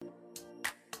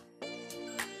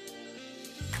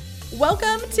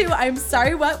Welcome to I'm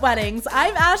Sorry What Weddings.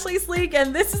 I'm Ashley Sleek,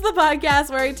 and this is the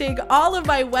podcast where I take all of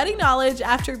my wedding knowledge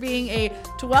after being a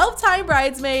 12-time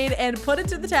bridesmaid and put it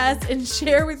to the test and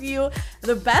share with you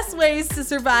the best ways to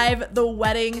survive the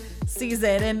wedding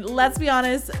season. And let's be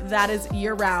honest, that is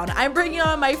year-round. I'm bringing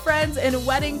on my friends and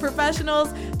wedding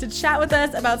professionals to chat with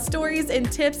us about stories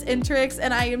and tips and tricks,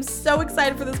 and I am so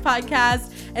excited for this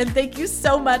podcast, and thank you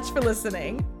so much for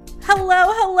listening.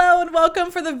 Hello, and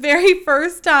welcome for the very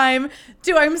first time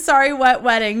to I'm Sorry What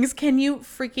Weddings. Can you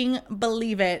freaking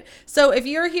believe it? So if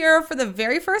you're here for the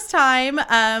very first time,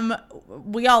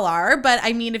 we all are, but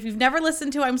I mean, if you've never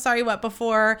listened to I'm Sorry What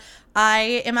before,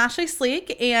 I am Ashley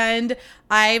Sleek, and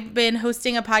I've been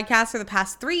hosting a podcast for the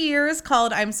past 3 years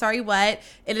called I'm Sorry What.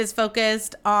 It is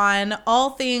focused on all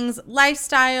things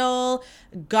lifestyle,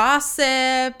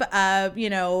 gossip,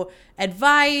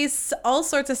 advice, all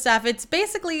sorts of stuff. It's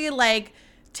basically like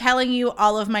telling you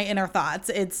all of my inner thoughts.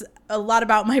 It's a lot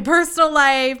about my personal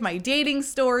life, my dating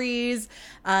stories,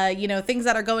 things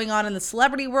that are going on in the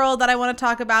celebrity world that I want to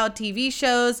talk about, TV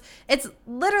shows. It's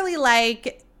literally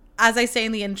like, as I say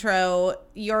in the intro,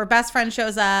 your best friend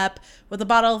shows up with a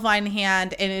bottle of wine in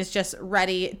hand and is just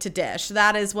ready to dish.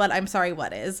 That is what I'm Sorry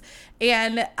What is.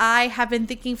 And I have been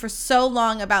thinking for so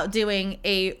long about doing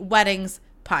a weddings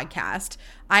podcast.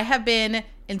 I have been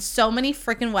in so many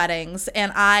freaking weddings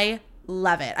and I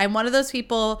love it. I'm one of those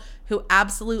people who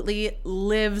absolutely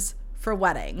lives for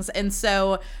weddings. And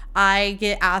so I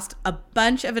get asked a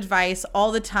bunch of advice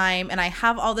all the time and I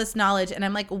have all this knowledge and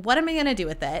I'm like, what am I going to do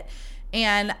with it?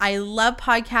 And I love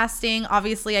podcasting.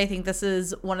 Obviously, I think this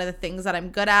is one of the things that I'm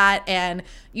good at. And,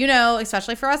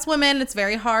 especially for us women, it's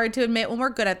very hard to admit when we're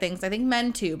good at things. I think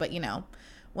men too, but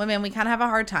women, we kind of have a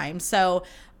hard time. So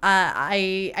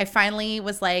I finally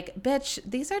was like, bitch,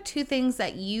 these are two things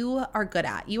that you are good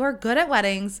at. You are good at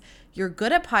weddings. You're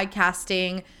good at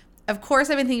podcasting. Of course,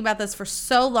 I've been thinking about this for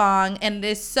so long, and it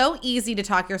is so easy to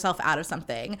talk yourself out of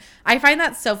something. I find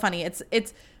that so funny.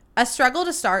 It's a struggle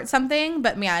to start something,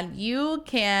 but man, you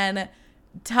can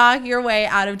talk your way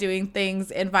out of doing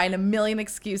things and find a million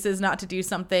excuses not to do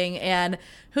something. And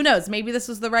who knows, maybe this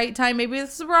was the right time, maybe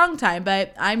this is the wrong time,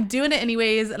 but I'm doing it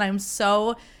anyways. And I'm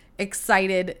so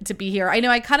excited to be here. I know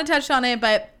I kind of touched on it,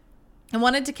 but I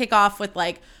wanted to kick off with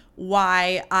like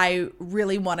why I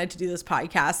really wanted to do this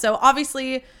podcast. So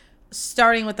obviously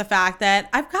starting with the fact that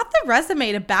I've got the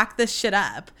resume to back this shit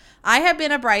up. I have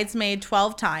been a bridesmaid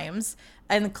 12 times,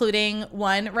 including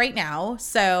one right now.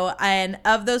 So, and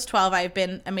of those 12, I've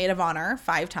been a maid of honor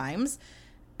 5 times.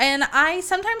 And I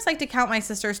sometimes like to count my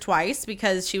sisters twice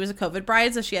because she was a COVID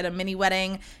bride. So she had a mini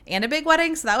wedding and a big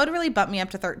wedding. So that would really bump me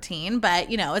up to 13, but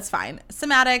it's fine.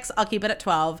 Semantics, I'll keep it at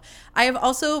 12. I have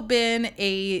also been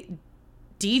a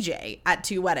DJ at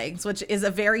 2 weddings, which is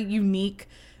a very unique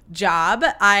job.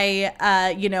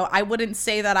 I wouldn't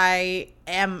say that I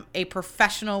am a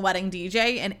professional wedding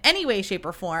DJ in any way, shape,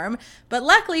 or form, but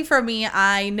luckily for me,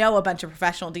 I know a bunch of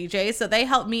professional DJs, so they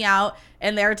help me out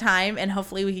in their time, and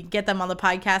hopefully we can get them on the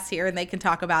podcast here and they can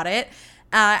talk about it.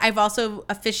 I've also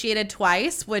officiated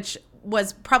twice, which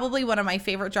was probably one of my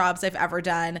favorite jobs I've ever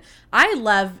done. I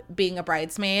love being a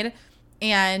bridesmaid,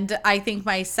 and I think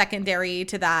my secondary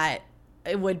to that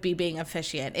it would be being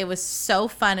officiant. It was so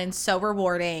fun and so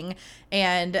rewarding.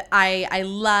 And I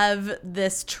love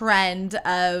this trend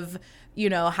of,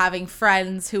 having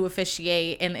friends who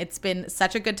officiate, and it's been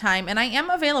such a good time. And I am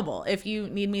available if you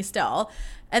need me still.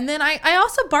 And then I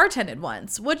also bartended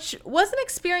once, which was an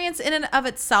experience in and of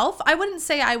itself. I wouldn't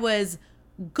say I was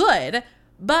good,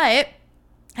 but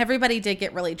everybody did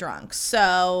get really drunk.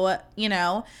 So,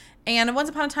 and once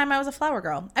upon a time I was a flower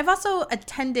girl. I've also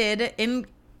attended in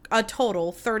a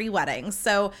total 30 weddings.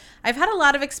 So I've had a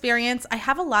lot of experience. I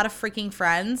have a lot of freaking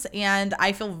friends and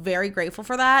I feel very grateful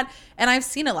for that. And I've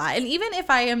seen a lot. And even if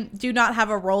I do not have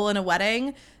a role in a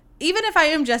wedding, even if I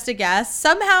am just a guest,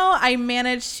 somehow I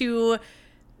managed to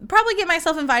probably get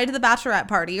myself invited to the bachelorette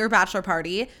party or bachelor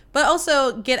party, but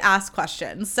also get asked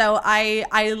questions. So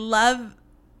I love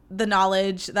the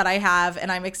knowledge that I have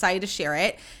and I'm excited to share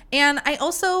it. And I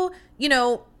also,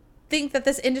 think that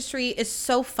this industry is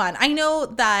so fun. I know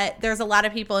that there's a lot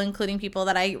of people, including people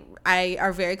that I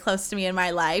are very close to me in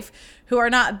my life, who are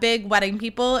not big wedding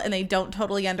people and they don't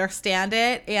totally understand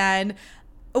it. And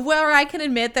where I can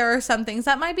admit there are some things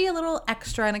that might be a little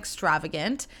extra and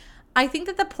extravagant, I think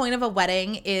that the point of a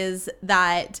wedding is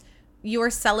that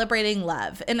you're celebrating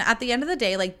love. And at the end of the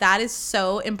day, like, that is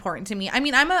so important to me. I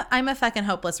mean, I'm a fucking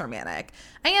hopeless romantic.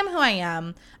 I am who I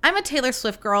am. I'm a Taylor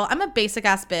Swift girl. I'm a basic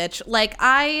ass bitch. Like,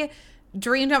 I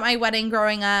dreamed of my wedding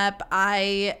growing up.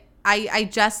 I I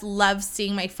just love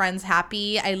seeing my friends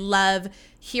happy. I love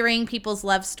hearing people's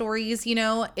love stories. You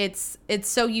know, it's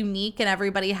so unique, and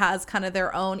everybody has kind of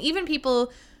their own, even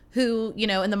people who, you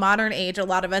know, in the modern age, a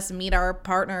lot of us meet our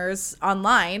partners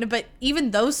online, but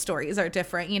even those stories are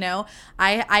different. You know,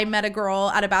 I met a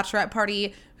girl at a bachelorette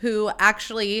party who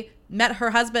actually met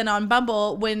her husband on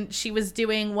Bumble when she was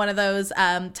doing one of those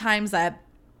times that,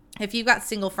 if you've got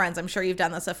single friends, I'm sure you've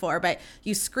done this before, but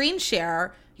you screen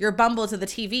share your Bumble to the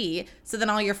TV so then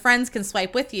all your friends can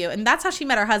swipe with you. And that's how she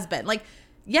met her husband. Like,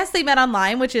 yes, they met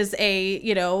online, which is a,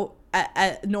 you know,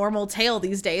 a normal tale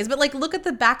these days, but like, look at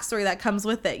the backstory that comes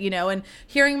with it, you know, and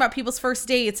hearing about people's first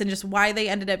dates and just why they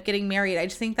ended up getting married. I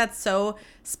just think that's so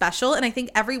special. And I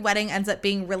think every wedding ends up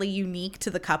being really unique to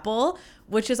the couple,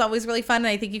 which is always really fun. And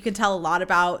I think you can tell a lot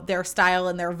about their style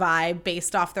and their vibe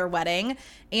based off their wedding.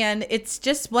 And it's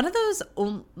just one of those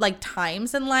like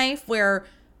times in life where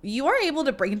you are able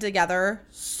to bring together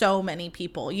so many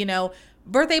people. You know,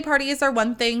 birthday parties are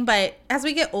one thing, but as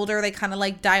we get older, they kind of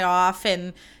like die off.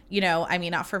 And, you know, I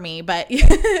mean, not for me, but,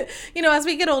 you know, as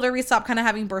we get older, we stop kind of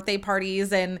having birthday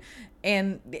parties, and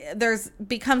there's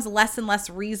becomes less and less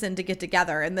reason to get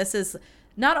together. And this is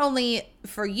not only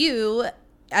for you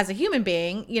as a human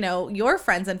being, you know, your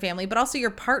friends and family, but also your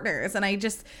partners. And I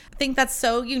just think that's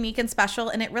so unique and special.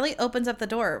 And it really opens up the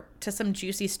door to some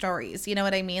juicy stories. You know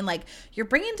what I mean? Like, you're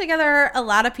bringing together a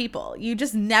lot of people. You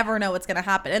just never know what's going to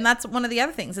happen. And that's one of the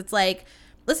other things. It's like,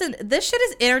 listen, this shit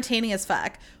is entertaining as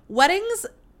fuck. Weddings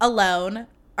alone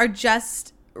are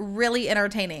just really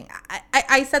entertaining.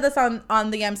 I said this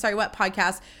on the I'm Sorry What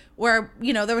podcast, where,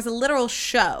 you know, there was a literal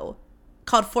show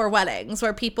called For Weddings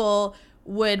where people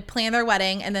would plan their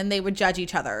wedding and then they would judge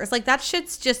each other. It's like, that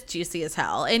shit's just juicy as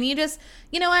hell. And you just,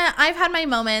 you know what? I've had my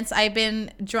moments. I've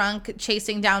been drunk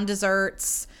chasing down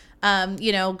desserts,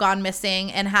 you know, gone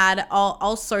missing, and had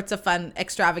all sorts of fun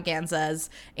extravaganzas.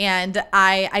 And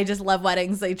I just love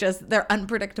weddings. They're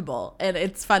unpredictable, and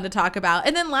it's fun to talk about.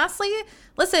 And then lastly,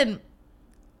 listen,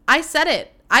 I said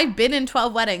it. I've been in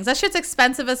 12 weddings. That shit's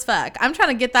expensive as fuck. I'm trying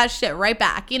to get that shit right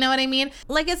back. You know what I mean?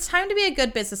 Like, it's time to be a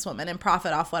good businesswoman and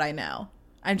profit off what I know.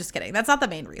 I'm just kidding. That's not the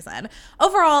main reason.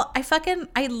 Overall,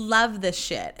 I love this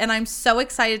shit, and I'm so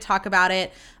excited to talk about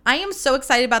it. I am so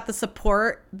excited about the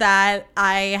support that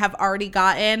I have already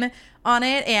gotten on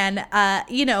it. And,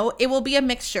 you know, it will be a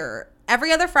mixture.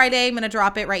 Every other Friday, I'm going to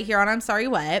drop it right here on I'm Sorry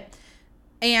What.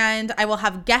 And I will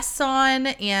have guests on,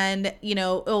 and, you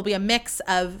know, it will be a mix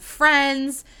of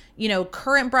friends, you know,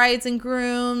 current brides and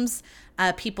grooms,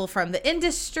 people from the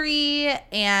industry,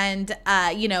 and,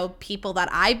 you know, people that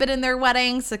I've been in their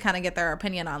weddings to kind of get their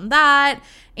opinion on that.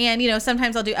 And, you know,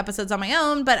 sometimes I'll do episodes on my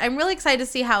own, but I'm really excited to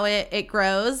see how it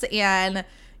grows. And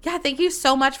yeah, thank you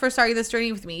so much for starting this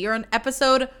journey with me. You're on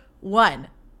episode 1.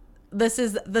 This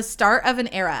is the start of an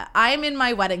era. I'm in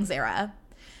my weddings era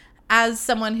as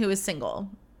someone who is single,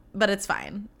 but it's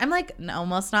fine. I'm like, no,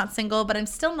 almost not single, but I'm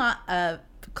still not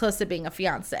close to being a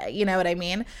fiance. You know what I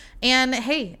mean? And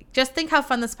hey, just think how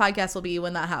fun this podcast will be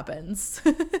when that happens.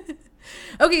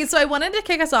 Okay, so I wanted to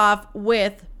kick us off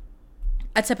with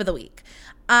a tip of the week.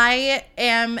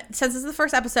 Since this is the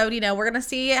first episode, you know, we're going to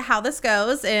see how this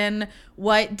goes and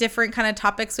what different kind of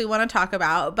topics we want to talk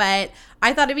about. But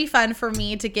I thought it'd be fun for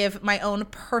me to give my own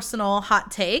personal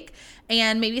hot take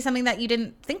and maybe something that you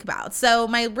didn't think about. So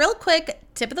my real quick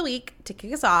tip of the week to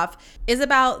kick us off is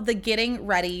about the getting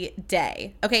ready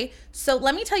day. Okay, so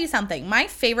let me tell you something. My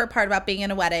favorite part about being in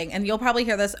a wedding, and you'll probably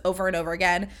hear this over and over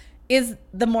again, is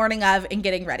the morning of and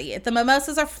getting ready. The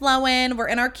mimosas are flowing. We're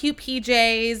in our cute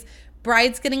PJs.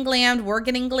 Bride's getting glammed, we're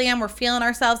getting glam, we're feeling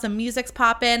ourselves, the music's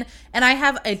popping, and I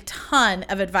have a ton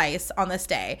of advice on this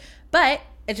day, but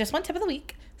it's just one tip of the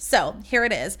week. So here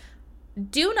it is.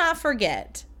 Do not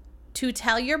forget to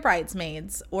tell your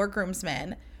bridesmaids or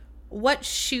groomsmen what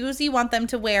shoes you want them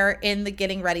to wear in the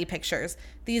getting ready pictures.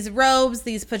 These robes,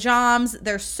 these pajamas,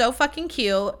 they're so fucking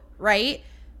cute, right?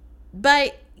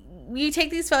 But you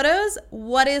take these photos,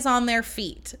 what is on their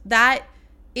feet? That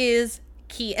is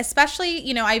key, especially,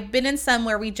 you know, I've been in some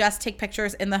where we just take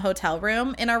pictures in the hotel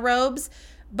room in our robes,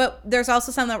 but there's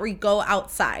also some that we go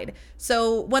outside.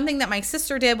 So one thing that my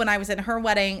sister did when I was in her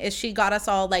wedding is she got us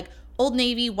all like Old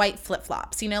Navy white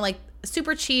flip-flops, you know, like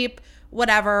super cheap,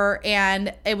 whatever.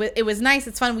 And it was nice.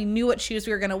 It's fun. We knew what shoes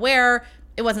we were going to wear.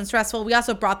 It wasn't stressful. We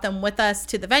also brought them with us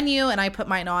to the venue, and I put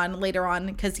mine on later on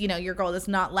because, you know, your girl does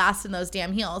not last in those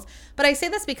damn heels. But I say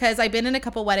this because I've been in a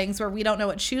couple weddings where we don't know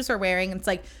what shoes we're wearing. It's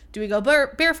like, do we go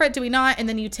barefoot? Do we not? And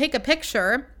then you take a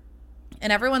picture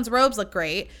and everyone's robes look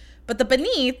great, but the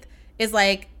beneath is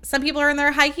like, some people are in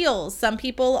their high heels. Some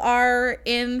people are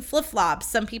in flip-flops.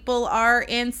 Some people are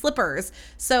in slippers.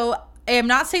 So I am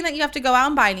not saying that you have to go out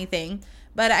and buy anything,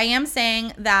 but I am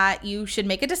saying that you should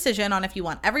make a decision on if you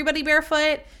want everybody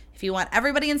barefoot, if you want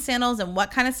everybody in sandals and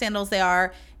what kind of sandals they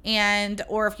are, and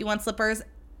or if you want slippers.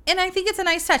 And I think it's a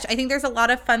nice touch. I think there's a lot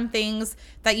of fun things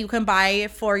that you can buy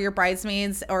for your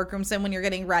bridesmaids or groomsmen when you're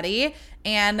getting ready.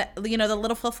 And, you know, the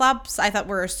little flip-flops I thought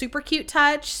were a super cute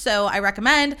touch. So I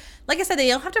recommend, like I said, they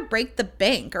don't have to break the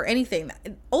bank or anything.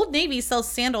 Old Navy sells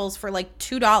sandals for like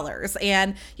 $2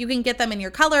 and you can get them in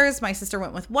your colors. My sister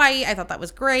went with white. I thought that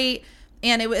was great.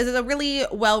 And it was a really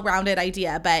well-rounded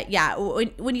idea. But yeah,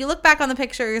 when you look back on the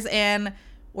pictures and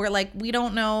we're like, we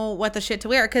don't know what the shit to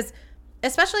wear, because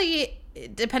especially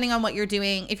depending on what you're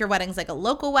doing, if your wedding's like a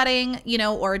local wedding, you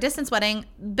know, or a distance wedding,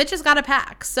 bitches gotta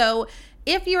pack. So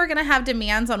if you are gonna have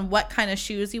demands on what kind of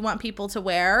shoes you want people to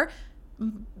wear,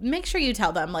 make sure you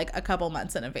tell them like a couple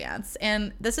months in advance.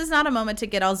 And this is not a moment to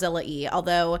get all Zilla-y,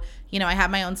 although, you know, I have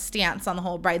my own stance on the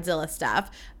whole Bridezilla stuff.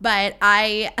 But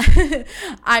I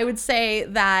would say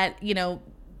that, you know,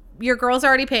 your girl's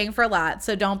already paying for a lot.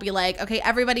 So don't be like, okay,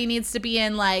 everybody needs to be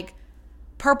in like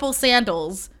purple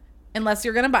sandals unless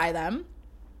you're going to buy them.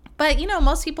 But, you know,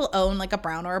 most people own like a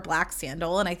brown or a black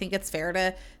sandal, and I think it's fair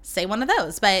to say one of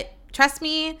those. But trust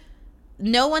me,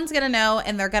 no one's going to know,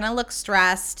 and they're going to look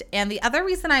stressed. And the other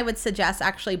reason I would suggest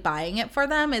actually buying it for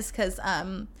them is because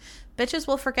bitches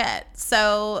will forget.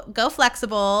 So go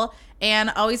flexible and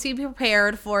always be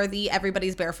prepared for the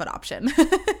everybody's barefoot option.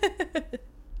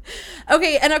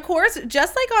 Okay, and of course,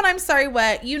 just like on I'm Sorry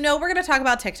What, you know we're going to talk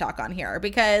about TikTok on here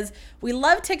because we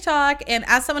love TikTok, and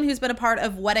as someone who's been a part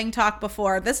of Wedding Talk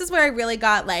before, this is where I really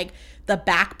got like the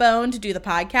backbone to do the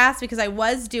podcast, because I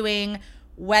was doing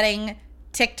wedding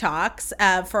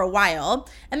TikToks for a while,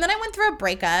 and then I went through a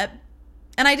breakup,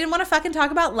 and I didn't want to fucking talk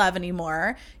about love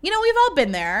anymore. You know, we've all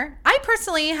been there. I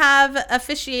personally have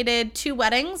officiated 2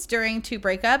 weddings during 2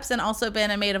 breakups and also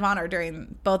been a maid of honor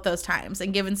during both those times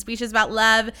and given speeches about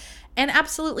love and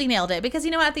absolutely nailed it. Because, you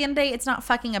know, at the end of the day, it's not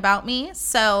fucking about me.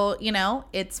 So, you know,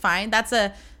 it's fine. That's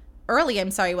a early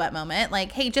I'm sorry what moment.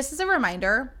 Like, hey, just as a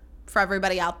reminder for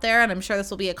everybody out there, and I'm sure this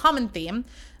will be a common theme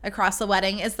across the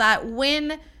wedding, is that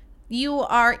when you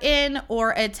are in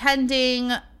or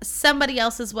attending somebody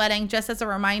else's wedding, just as a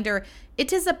reminder,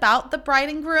 it is about the bride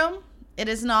and groom. It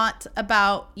is not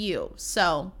about you.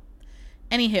 So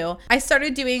anywho, I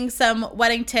started doing some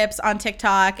wedding tips on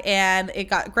TikTok and it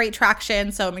got great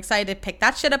traction. So I'm excited to pick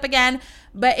that shit up again.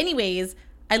 But anyways,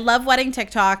 I love wedding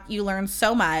TikTok. You learn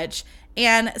so much.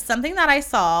 And something that I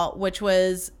saw, which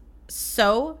was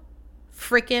so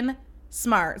freaking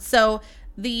smart. So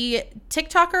the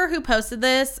TikToker who posted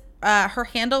this, her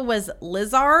handle was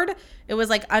Lizard. It was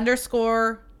like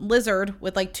underscore lizard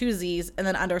with like 2 Z's and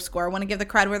then underscore. I want to give the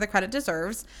credit where the credit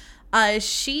deserves.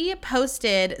 She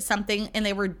posted something and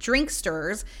they were drink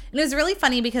stirrers. And it was really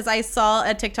funny because I saw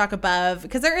a TikTok above,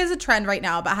 because there is a trend right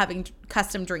now about having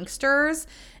custom drink stirrers.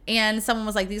 And someone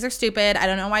was like, these are stupid. I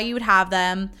don't know why you would have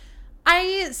them.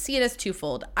 I see it as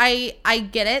twofold. I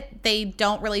get it. They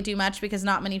don't really do much because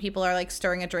not many people are like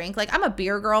stirring a drink. Like, I'm a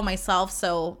beer girl myself,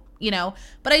 so you know,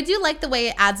 but I do like the way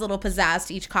it adds a little pizzazz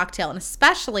to each cocktail, and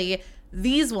especially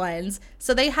these ones.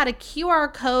 So they had a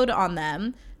QR code on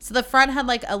them. So the front had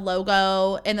like a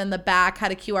logo, and then the back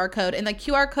had a QR code, and the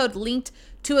QR code linked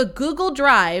to a Google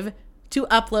Drive to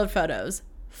upload photos.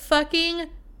 Fucking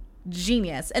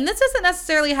genius. And this doesn't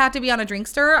necessarily have to be on a drink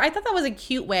stirrer. I thought that was a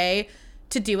cute way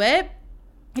to do it.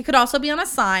 It could also be on a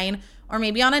sign, or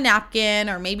maybe on a napkin,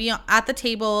 or maybe at the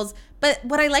tables. But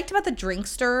what I liked about the drink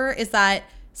stirrer is that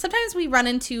sometimes we run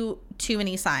into too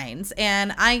many signs,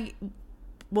 and I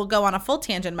will go on a full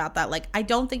tangent about that. Like, I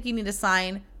don't think you need a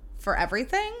sign for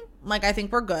everything. Like, I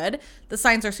think we're good. The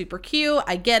signs are super cute.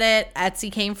 I get it. Etsy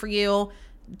came for you.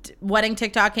 Wedding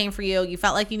TikTok came for you. You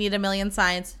felt like you need a million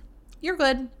signs. You're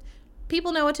good.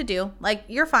 People know what to do. Like,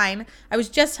 you're fine. I was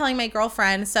just telling my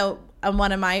girlfriend, so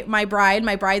one of my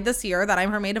bride this year that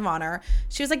I'm her maid of honor,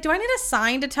 she was like, do I need a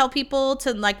sign to tell people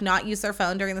to like not use their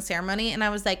phone during the ceremony? And I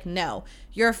was like, no,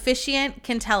 your officiant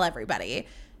can tell everybody.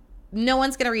 No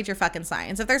one's gonna read your fucking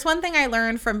signs. If there's one thing I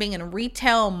learned from being in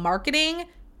retail marketing,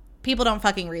 people don't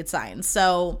fucking read signs.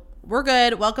 So we're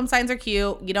good. Welcome signs are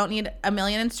cute. You don't need a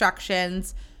million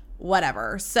instructions,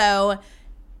 whatever. So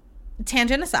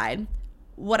tangent aside,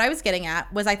 what I was getting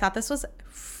at was I thought this was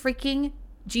freaking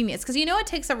genius, because you know it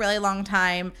takes a really long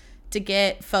time to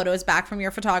get photos back from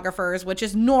your photographers, which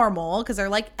is normal because they're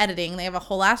like editing. They have a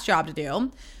whole ass job to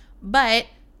do. But,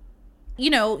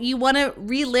 you know, you want to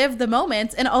relive the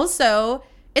moments. And also,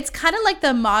 it's kind of like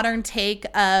the modern take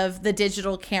of the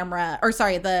digital camera, or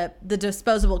sorry, the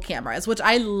disposable cameras, which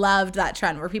I loved that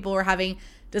trend where people were having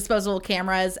disposable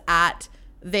cameras at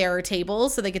their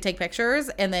tables so they could take pictures,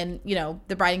 and then, you know,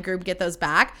 the bride and groom get those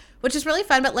back, which is really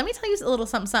fun. But let me tell you a little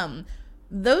something.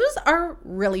 Those are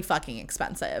really fucking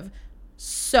expensive.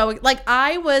 So like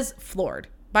I was floored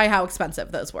by how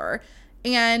expensive those were.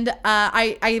 And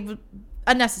I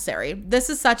unnecessary. This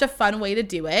is such a fun way to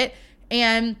do it.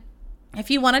 And if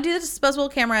you want to do the disposable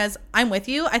cameras, I'm with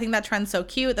you. I think that trend's so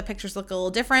cute. The pictures look a little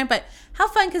different, but how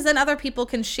fun, because then other people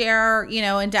can share, you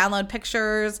know, and download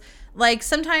pictures. Like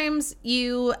sometimes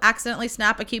you accidentally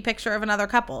snap a cute picture of another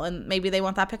couple and maybe they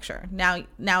want that picture. Now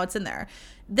it's in there.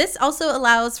 This also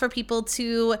allows for people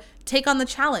to take on the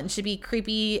challenge to be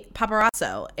creepy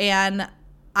paparazzo. And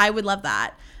I would love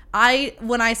that.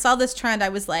 When I saw this trend, I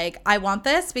was like, I want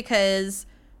this because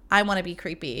I want to be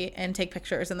creepy and take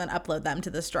pictures and then upload them to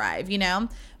this drive, you know?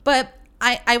 But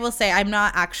I will say I'm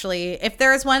not actually, if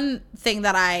there is one thing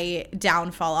that I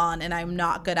downfall on and I'm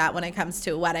not good at when it comes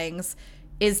to weddings,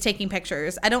 is taking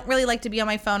pictures. I don't really like to be on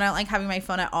my phone. I don't like having my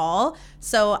phone at all.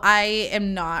 So I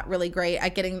am not really great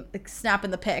at getting, like, snapping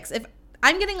the pics. If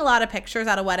I'm getting a lot of pictures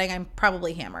at a wedding, I'm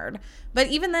probably hammered. But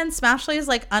even then, Smashley is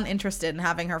like uninterested in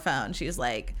having her phone. She's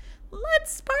like,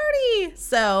 let's party.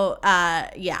 So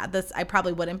yeah, I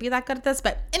probably wouldn't be that good at this.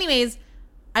 But anyways,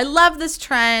 I love this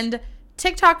trend.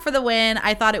 TikTok for the win.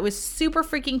 I thought it was super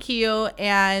freaking cute,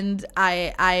 and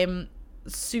I'm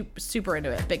super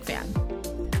into it. Big fan.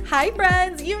 Hi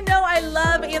friends, you know I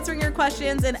love answering your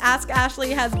questions, and Ask Ashley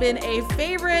has been a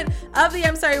favorite of the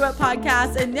I'm Sorry What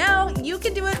podcast, and now you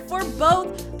can do it for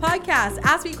both podcasts.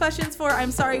 Ask me questions for I'm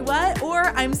Sorry What or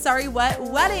I'm Sorry What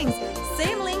Weddings.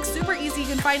 Same link, super easy. You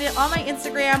can find it on my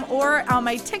Instagram or on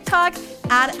my TikTok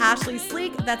at Ashley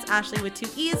Sleek. That's Ashley with 2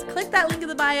 E's. Click that link in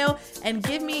the bio and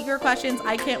give me your questions.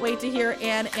 I can't wait to hear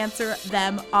and answer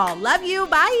them all. Love you.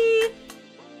 Bye.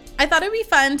 I thought it'd be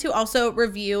fun to also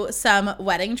review some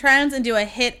wedding trends and do a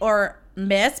hit or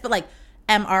miss, but like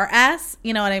MRS,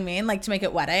 you know what I mean? Like to make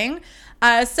it wedding.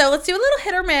 So let's do a little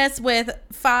hit or miss with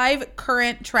 5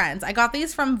 current trends. I got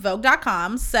these from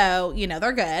Vogue.com, so you know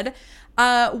they're good.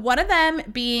 One of them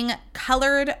being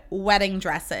colored wedding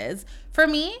dresses. For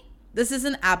me, this is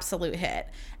an absolute hit.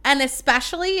 And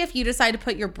especially if you decide to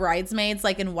put your bridesmaids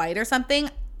like in white or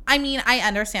something. I mean, I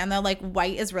understand though, like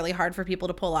white is really hard for people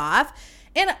to pull off.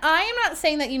 And I am not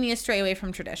saying that you need to stray away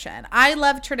from tradition. I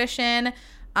love tradition.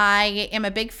 I am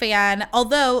a big fan.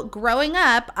 Although growing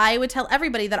up, I would tell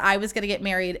everybody that I was going to get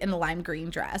married in a lime green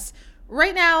dress.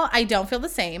 Right now, I don't feel the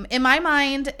same. In my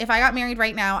mind, if I got married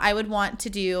right now, I would want to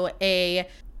do a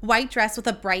white dress with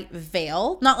a bright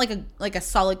veil, not like a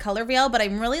solid color veil, but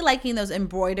I'm really liking those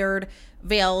embroidered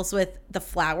veils with the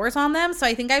flowers on them. So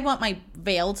I think I'd want my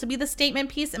veil to be the statement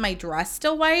piece and my dress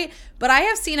still white. But I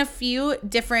have seen a few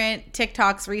different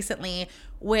TikToks recently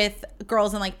with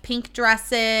girls in like pink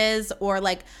dresses, or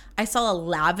like I saw a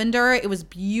lavender. It was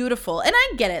beautiful. And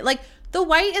I get it. Like the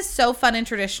white is so fun and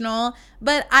traditional,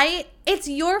 but it's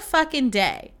your fucking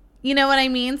day. You know what I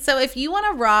mean? So if you want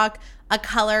to rock a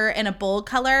color and a bold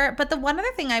color, but the one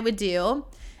other thing I would do,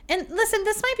 and listen,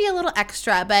 this might be a little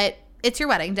extra, but it's your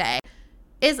wedding day,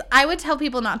 is I would tell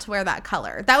people not to wear that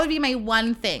color. That would be my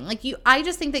one thing. Like I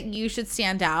just think that you should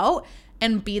stand out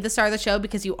and be the star of the show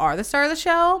because you are the star of the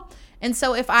show. And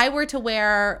so if I were to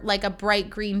wear like a bright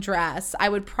green dress, I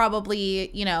would probably,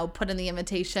 you know, put in the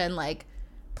invitation, like,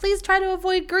 please try to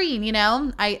avoid green, you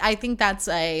know? I think that's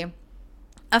a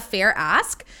fair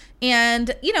ask.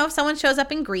 And, you know, if someone shows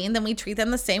up in green, then we treat them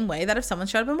the same way that if someone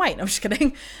showed up in white. No, I'm just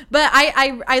kidding. But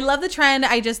I love the trend.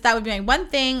 That would be my one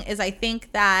thing, is I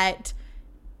think that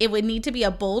it would need to be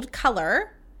a bold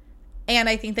color. And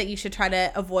I think that you should try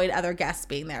to avoid other guests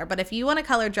being there. But if you want a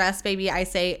colored dress, baby, I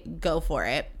say go for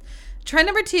it. Trend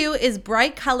number 2 is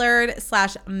bright colored /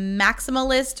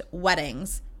 maximalist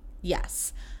weddings.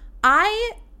 Yes.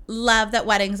 I love that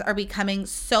weddings are becoming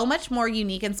so much more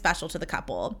unique and special to the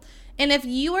couple. And if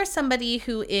you are somebody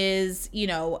who is, you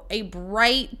know, a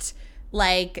bright,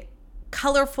 like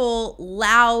colorful,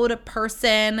 loud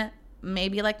person,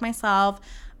 maybe like myself,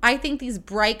 I think these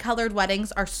bright colored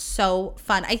weddings are so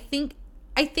fun. I think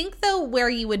though where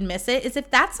you would miss it is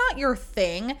if that's not your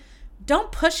thing,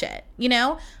 don't push it. You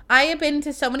know, I have been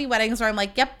to so many weddings where I'm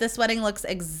like, yep, this wedding looks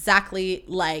exactly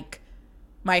like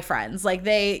my friends. Like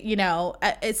they, you know,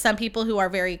 it's some people who are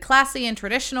very classy and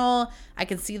traditional. I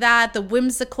can see that. The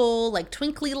whimsical, like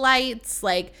twinkly lights,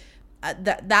 like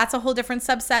that's a whole different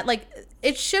subset. Like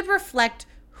it should reflect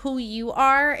who you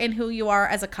are and who you are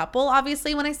as a couple.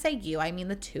 Obviously, when I say you, I mean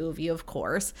the two of you, of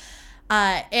course.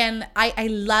 And I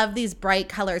love these bright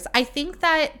colors. I think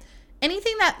that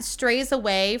anything that strays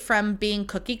away from being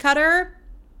cookie cutter,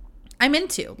 I'm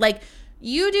into. Like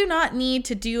you do not need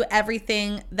to do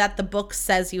everything that the book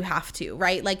says you have to,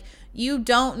 right? Like, you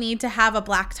don't need to have a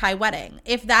black tie wedding.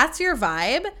 If that's your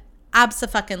vibe,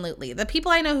 abso-fucking-lutely. The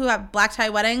people I know who have black tie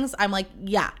weddings, I'm like,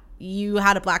 yeah, you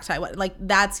had a black tie wedding. Like,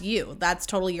 that's you. That's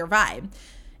totally your vibe.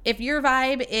 If your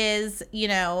vibe is,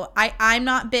 I'm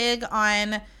not big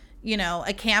on,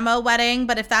 a camo wedding,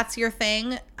 but if that's your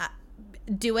thing,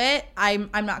 do it. I'm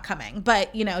not coming,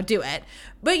 but do it.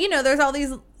 But there's all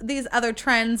these other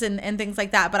trends and things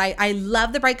like that. But I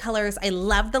love the bright colors. I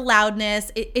love the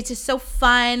loudness. It's just so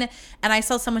fun. And I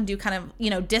saw someone do kind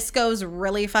of, disco's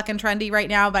really fucking trendy right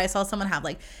now, but I saw someone have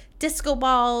like disco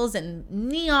balls and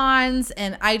neons.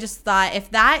 And I just thought,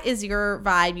 if that is your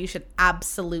vibe, you should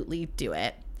absolutely do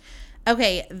it.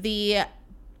 Okay, the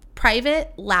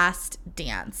private last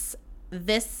dance.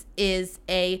 This is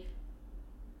a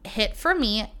hit for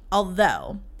me,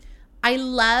 although I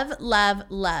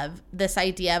love this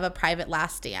idea of a private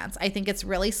last dance. I think it's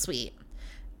really sweet.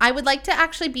 I would like to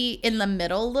actually be in the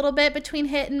middle a little bit between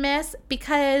hit and miss,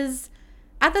 because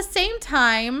at the same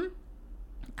time,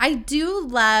 I do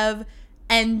love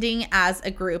ending as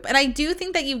a group. And I do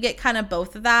think that you get kind of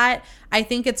both of that. I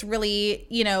think it's really,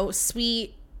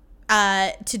 sweet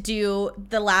to do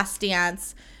the last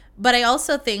dance. But I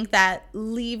also think that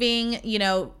leaving,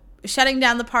 shutting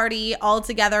down the party all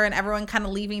together and everyone kind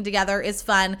of leaving together is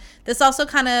fun. This also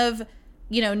kind of,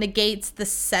 negates the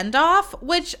send-off,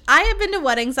 which I have been to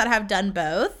weddings that have done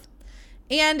both.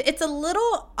 And it's a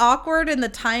little awkward in the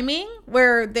timing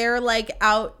where they're like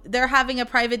they're having a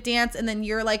private dance and then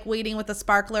you're like waiting with a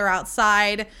sparkler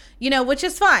outside, which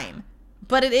is fine.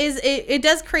 But it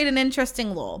does create an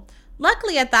interesting lull.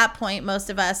 Luckily, at that point, most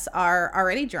of us are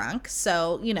already drunk.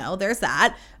 So, there's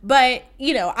that. But,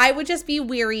 I would just be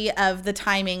weary of the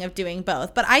timing of doing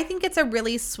both. But I think it's a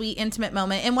really sweet, intimate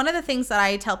moment. And one of the things that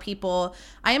I tell people,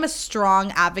 I am a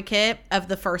strong advocate of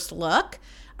the first look.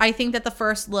 I think that the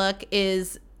first look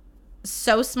is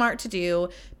so smart to do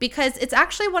because it's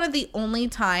actually one of the only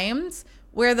times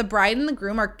where the bride and the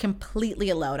groom are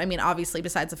completely alone. I mean, obviously,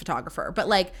 besides the photographer.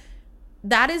 But,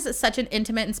 that is such an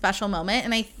intimate and special moment.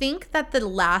 And I think that the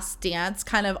last dance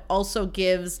kind of also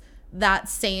gives that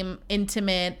same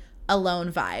intimate,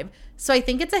 alone vibe. So I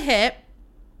think it's a hit,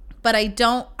 but I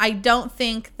don't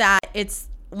think that it's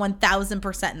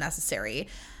 1000% necessary.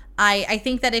 I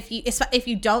think that if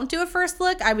you don't do a first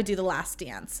look, I would do the last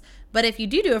dance. But if you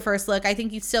do a first look, I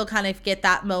think you still kind of get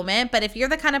that moment. But if you're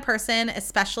the kind of person,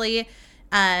 especially,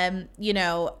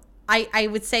 I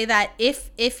would say that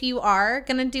if you are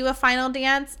going to do a final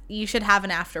dance, you should have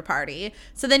an after party.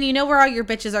 So then you know where all your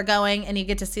bitches are going and you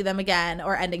get to see them again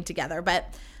or ending together.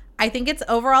 But I think it's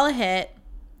overall a hit.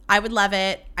 I would love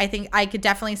it. I think I could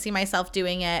definitely see myself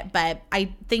doing it. But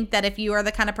I think that if you are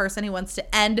the kind of person who wants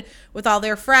to end with all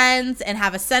their friends and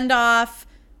have a send-off,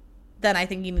 then I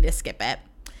think you need to skip it.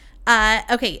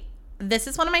 Okay, this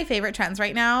is one of my favorite trends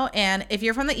right now. And if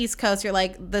you're from the East Coast, you're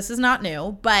like, this is not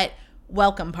new, but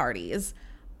welcome parties.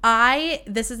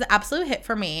 This is the absolute hit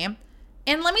for me.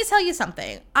 And let me tell you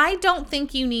something. I don't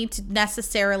think you need to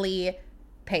necessarily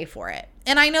pay for it.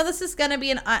 And I know this is going to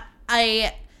be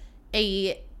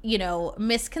a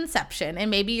misconception. And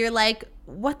maybe you're like,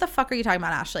 what the fuck are you talking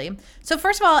about, Ashley? So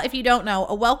first of all, if you don't know,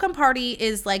 a welcome party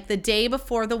is like the day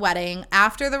before the wedding,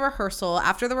 after the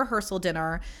rehearsal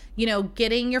dinner,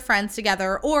 getting your friends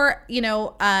together. Or,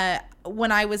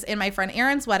 when I was in my friend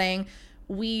Erin's wedding,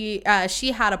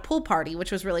 she had a pool party,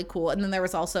 which was really cool. And then there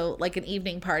was also like an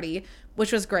evening party,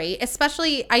 which was great.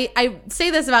 Especially, I say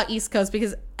this about East Coast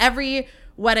because every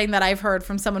wedding that I've heard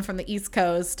from someone from the East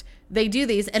Coast, they do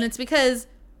these. And it's because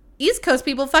East Coast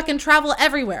people fucking travel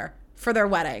everywhere for their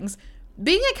weddings.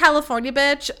 Being a California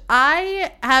bitch,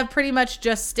 I have pretty much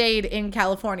just stayed in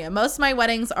California. Most of my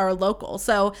weddings are local,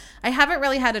 so I haven't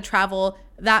really had to travel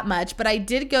that much. But I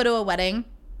did go to a wedding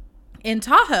in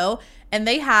Tahoe, and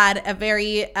they had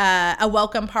a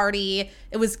welcome party.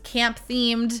 It was camp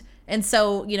themed. And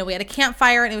so, we had a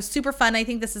campfire and it was super fun. I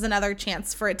think this is another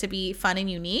chance for it to be fun and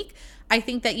unique. I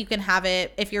think that you can have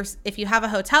it if you have a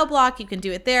hotel block, you can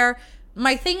do it there.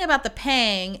 My thing about the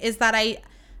paying is that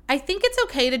I think it's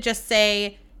okay to just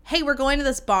say, hey, we're going to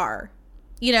this bar.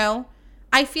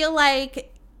 I feel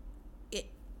like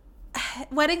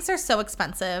weddings are so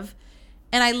expensive.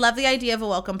 And I love the idea of a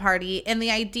welcome party. And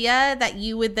the idea that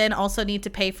you would then also need to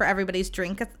pay for everybody's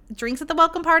drinks at the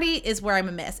welcome party is where I'm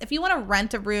a miss. If you want to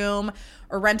rent a room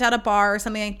or rent out a bar or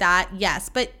something like that, yes.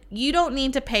 But you don't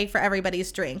need to pay for everybody's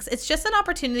drinks. It's just an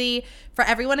opportunity for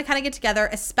everyone to kind of get together,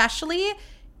 especially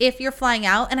if you're flying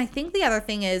out. And I think the other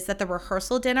thing is that the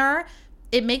rehearsal dinner,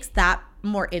 it makes that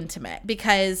more intimate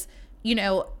because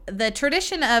the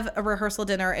tradition of a rehearsal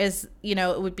dinner is,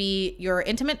 it would be your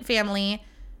intimate family,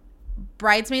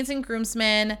 bridesmaids and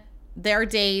groomsmen, their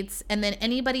dates, and then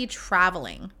anybody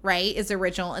traveling, right, is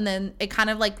original. And then it kind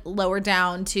of like lowered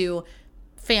down to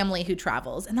family who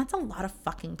travels. And that's a lot of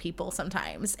fucking people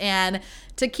sometimes. And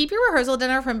to keep your rehearsal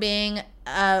dinner from being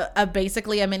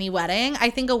basically a mini wedding, I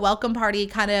think a welcome party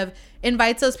kind of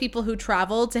invites those people who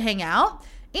travel to hang out.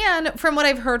 And from what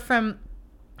I've heard from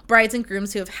brides and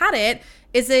grooms who have had it,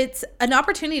 is it's an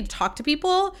opportunity to talk to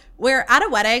people, where at a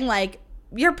wedding, like,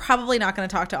 you're probably not going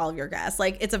to talk to all of your guests.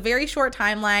 Like, it's a very short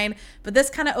timeline, but this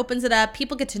kind of opens it up.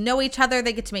 People get to know each other.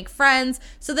 They get to make friends.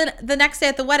 So then the next day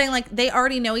at the wedding, like, they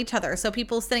already know each other. So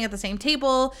people sitting at the same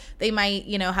table, they might,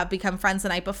 have become friends the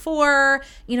night before.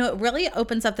 It really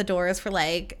opens up the doors for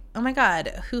like, oh my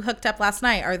God, who hooked up last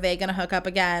night? Are they going to hook up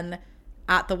again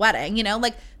at the wedding?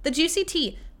 Like the juicy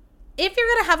tea. If you're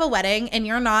going to have a wedding and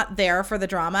you're not there for the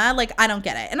drama, like, I don't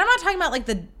get it. And I'm not talking about like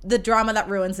the drama that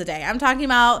ruins the day. I'm talking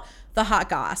about the hot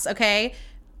goss, okay?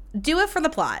 Do it for the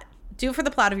plot. Do it for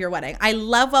the plot of your wedding. I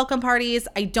love welcome parties.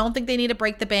 I don't think they need to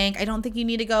break the bank. I don't think you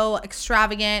need to go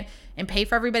extravagant and pay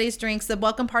for everybody's drinks. The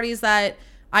welcome parties that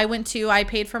I went to, I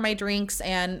paid for my drinks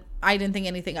and I didn't think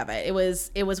anything of it. It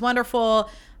was wonderful.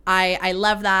 I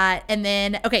love that. And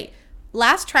then, okay,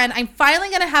 last trend. I'm finally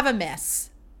going to have a miss.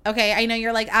 Okay, I know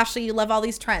you're like, Ashley, you love all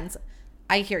these trends.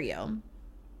 I hear you.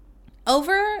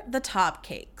 Over the top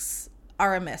cakes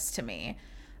are a miss to me.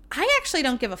 I actually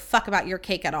don't give a fuck about your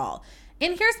cake at all.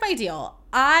 And here's my deal.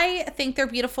 I think they're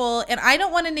beautiful, and I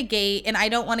don't want to negate, and I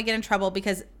don't want to get in trouble,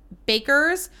 because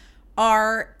bakers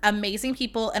are amazing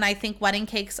people, and I think wedding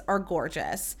cakes are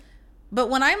gorgeous. But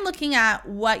when I'm looking at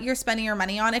what you're spending your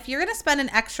money on, if you're going to spend an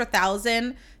extra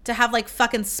 $1,000 to have like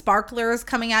fucking sparklers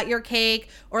coming out your cake,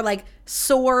 or like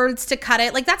swords to cut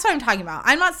it, like, that's what I'm talking about.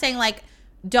 I'm not saying like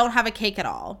don't have a cake at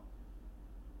all.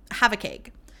 Have a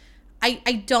cake.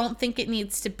 I don't think it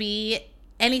needs to be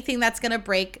anything that's going to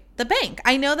break the bank.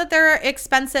 I know that they're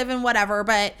expensive and whatever,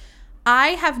 but I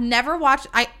have never watched,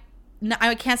 I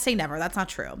can't say never. That's not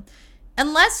true.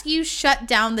 Unless you shut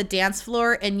down the dance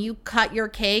floor and you cut your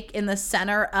cake in the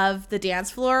center of the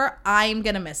dance floor, I'm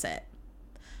going to miss it.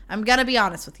 I'm going to be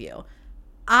honest with you.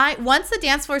 Once the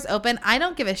dance floor is open, I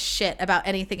don't give a shit about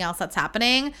anything else that's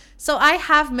happening. So I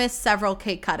have missed several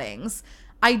cake cuttings.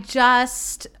 When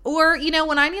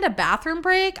I need a bathroom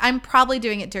break, I'm probably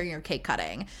doing it during your cake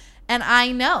cutting. And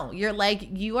I know you're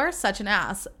like, you are such an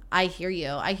ass. I hear you.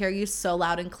 I hear you so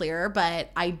loud and clear, but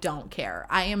I don't care.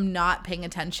 I am not paying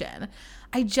attention.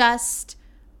 I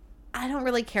don't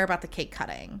really care about the cake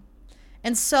cutting.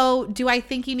 And so do I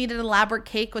think you need an elaborate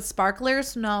cake with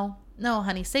sparklers? No,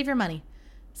 honey, save your money.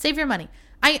 Save your money.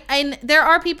 And there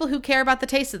are people who care about the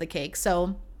taste of the cake.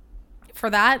 So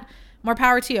for that, more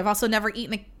power to you. I've also never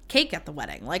eaten a cake at the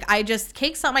wedding. Like,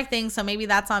 cake's not my thing, so maybe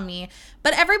that's on me.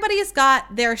 But everybody's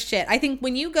got their shit. I think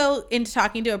when you go into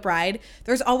talking to a bride,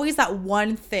 there's always that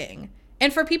one thing.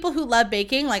 And for people who love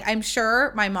baking, like, I'm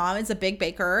sure my mom is a big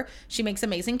baker. She makes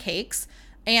amazing cakes.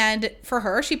 And for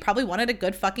her, she probably wanted a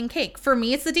good fucking cake. For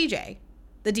me, it's the DJ.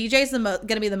 The DJ is going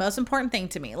to be the most important thing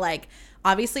to me. Like,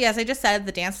 obviously, as I just said,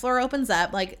 the dance floor opens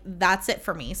up. Like, that's it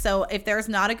for me. So if there's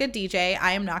not a good DJ,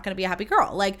 I am not going to be a happy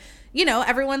girl. Like,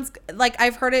 everyone's, like,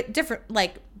 I've heard it different.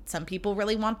 Like, some people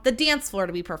really want the dance floor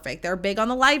to be perfect. They're big on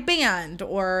the live band.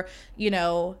 Or,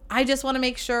 I just want to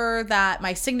make sure that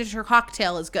my signature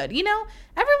cocktail is good.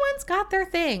 Everyone's got their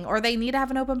thing. Or they need to have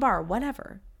an open bar.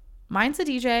 Whatever. Mine's the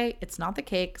DJ. It's not the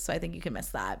cake. So I think you can miss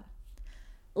that.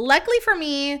 Luckily for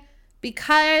me,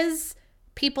 because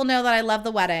people know that I love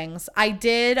the weddings, I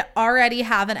did already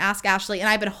have an Ask Ashley, and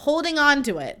I've been holding on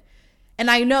to it. And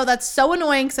I know that's so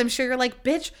annoying, because I'm sure you're like,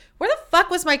 bitch, where the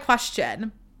fuck was my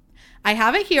question? I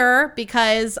have it here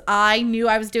because I knew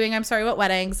I was doing I'm Sorry What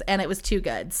Weddings, and it was too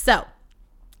good. So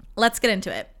let's get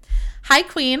into it. Hi,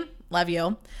 Queen. Love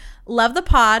you. Love the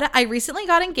pod. I recently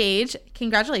got engaged.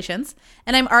 Congratulations.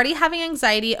 And I'm already having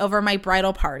anxiety over my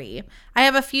bridal party. I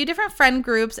have a few different friend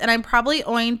groups, and I'm probably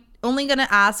only going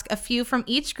to ask a few from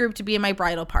each group to be in my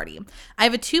bridal party. I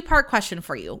have a 2-part question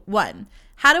for you. 1,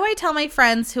 how do I tell my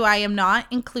friends who I am not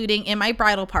including in my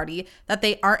bridal party that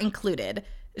they aren't included?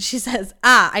 She says,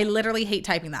 I literally hate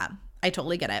typing that. I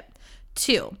totally get it.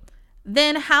 2,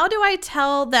 then how do I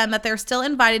tell them that they're still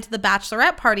invited to the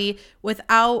bachelorette party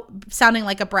without sounding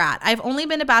like a brat? I've only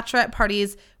been to bachelorette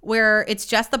parties where it's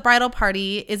just the bridal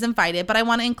party is invited, but I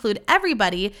want to include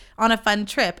everybody on a fun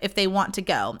trip if they want to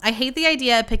go. I hate the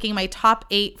idea of picking my top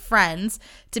 8 friends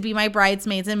to be my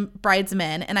bridesmaids and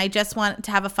bridesmen, and I just want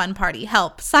to have a fun party.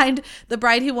 Help. Signed, the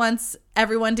bride who wants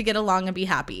everyone to get along and be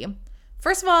happy.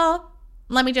 First of all,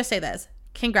 let me just say this.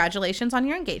 congratulations on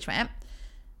your engagement.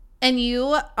 And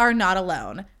you are not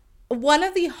alone. One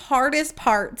of the hardest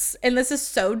parts, and this is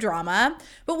so drama,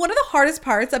 but one of the hardest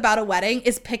parts about a wedding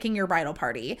is picking your bridal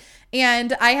party.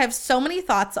 And I have so many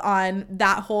thoughts on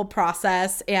that whole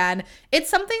process. And it's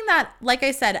something that, like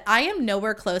I said, I am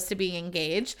nowhere close to being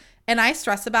engaged, and I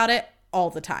stress about it all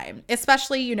the time,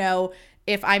 especially,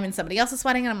 if I'm in somebody else's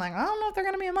wedding and I'm like, I don't know if they're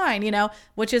going to be in mine,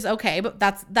 which is okay, but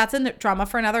that's a drama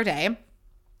for another day.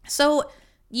 So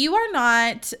you are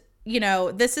not,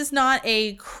 this is not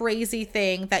a crazy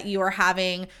thing that you are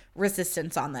having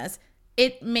resistance on this.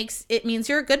 It means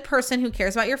you're a good person who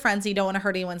cares about your friends. You don't want to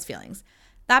hurt anyone's feelings.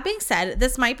 That being said,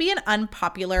 this might be an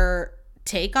unpopular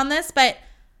take on this, but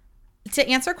to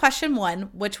answer question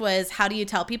 1, which was, how do you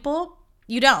tell people?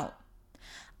 You don't.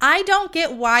 I don't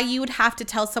get why you would have to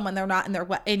tell someone they're not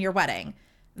in your wedding.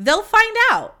 They'll find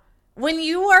out.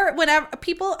 Whenever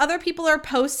other people are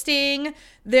posting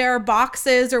their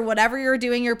boxes or whatever you're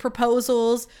doing, your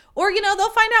proposals, or, they'll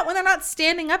find out when they're not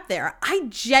standing up there. I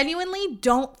genuinely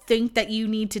don't think that you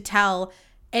need to tell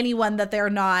anyone that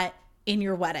they're not in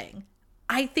your wedding.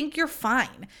 I think you're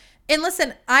fine. And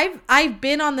listen, I've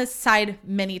been on this side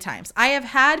many times. I have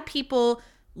had people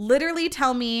literally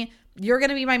tell me, you're going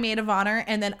to be my maid of honor,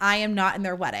 and then I am not in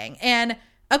their wedding. And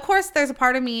of course, there's a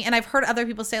part of me, and I've heard other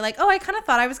people say like, oh, I kind of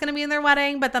thought I was going to be in their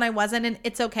wedding, but then I wasn't, and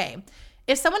it's okay.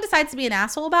 If someone decides to be an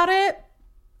asshole about it,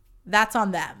 that's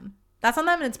on them. That's on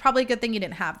them, and it's probably a good thing you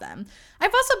didn't have them.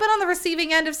 I've also been on the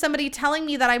receiving end of somebody telling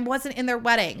me that I wasn't in their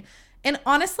wedding. And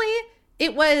honestly,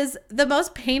 it was the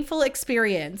most painful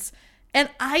experience, and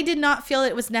I did not feel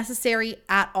it was necessary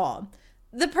at all.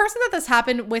 The person that this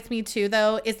happened with me to,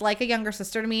 though, is like a younger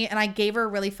sister to me, and I gave her a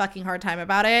really fucking hard time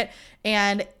about it,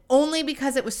 and only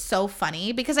because it was so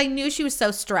funny, because I knew she was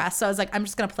so stressed, so I was like, I'm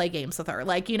just gonna play games with her,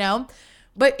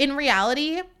 but in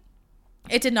reality,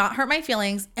 it did not hurt my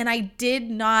feelings, and I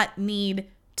did not need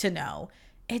to know.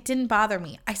 It didn't bother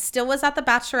me. I still was at the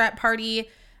bachelorette party.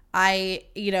 I,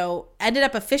 ended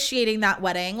up officiating that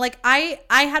wedding. I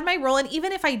had my role, and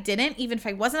even if I didn't, even if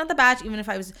I wasn't at the batch, even if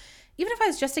I was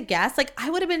just a guest, I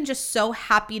would have been just so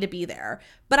happy to be there.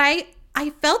 But I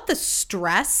felt the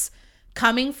stress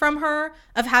coming from her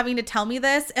of having to tell me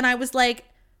this. And I was like,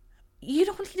 you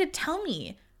don't need to tell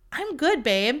me. I'm good,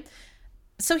 babe.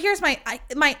 So here's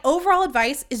my overall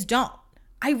advice is don't.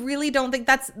 I really don't think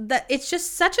that it's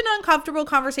just such an uncomfortable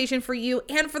conversation for you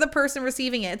and for the person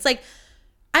receiving it. It's like,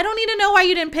 I don't need to know why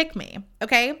you didn't pick me.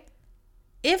 Okay.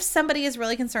 If somebody is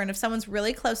really concerned, if someone's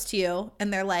really close to you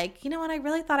and they're like, you know what, I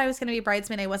really thought I was going to be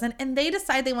bridesmaid, I wasn't, and they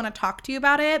decide they want to talk to you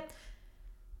about it,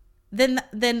 then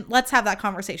let's have that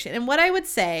conversation. And what I would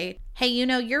say, hey,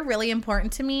 you're really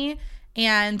important to me,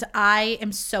 and I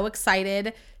am so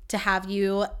excited to have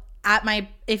you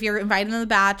if you're invited to the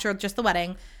batch or just the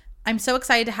wedding, I'm so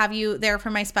excited to have you there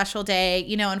for my special day.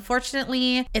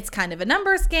 Unfortunately, it's kind of a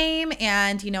numbers game,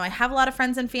 and, I have a lot of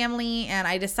friends and family, and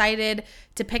I decided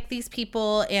to pick these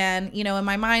people. And, in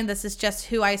my mind, this is just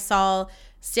who I saw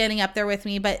standing up there with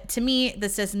me. But to me,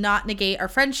 this does not negate our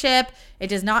friendship. It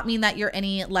does not mean that you're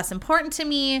any less important to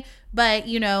me. But,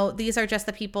 these are just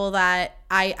the people that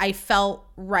I felt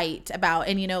right about.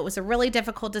 And, it was a really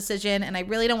difficult decision, and I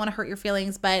really don't want to hurt your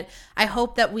feelings, but I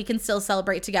hope that we can still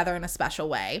celebrate together in a special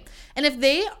way. And if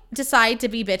they decide to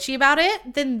be bitchy about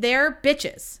it, then they're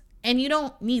bitches, and you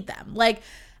don't need them.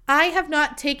 I have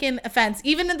not taken offense,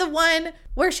 even in the one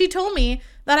where she told me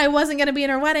that I wasn't going to be in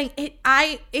her wedding.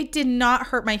 It did not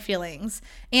hurt my feelings.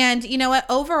 And you know what?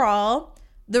 Overall,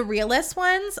 the realest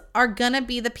ones are going to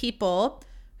be the people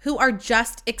who are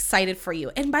just excited for you.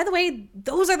 And by the way,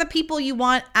 those are the people you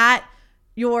want at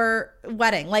your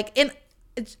wedding.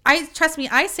 Trust me,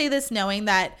 I say this knowing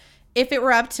that if it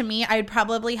were up to me, I'd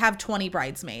probably have 20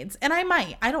 bridesmaids, and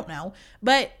I don't know,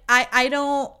 but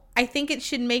I think it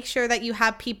should make sure that you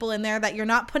have people in there that you're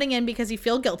not putting in because you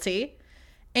feel guilty.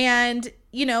 And,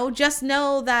 just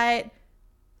know that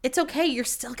it's okay. You're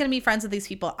still going to be friends with these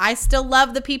people. I still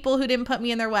love the people who didn't put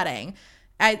me in their wedding.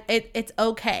 It's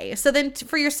okay. So then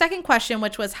for your second question,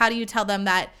 which was, how do you tell them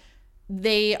that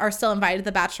they are still invited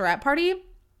to the bachelorette party?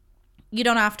 You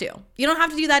don't have to. You don't have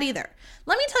to do that either.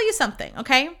 Let me tell you something,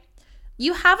 okay?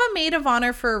 You have a maid of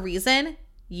honor for a reason.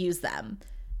 Use them.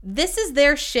 This is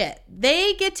their shit.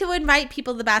 They get to invite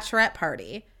people to the bachelorette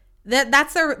party.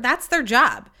 That's their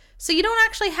job. So you don't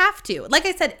actually have to. Like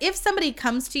I said, if somebody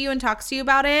comes to you and talks to you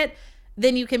about it,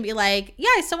 then you can be like, yeah,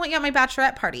 I still want you at my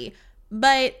bachelorette party.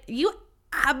 But you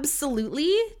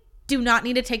absolutely do not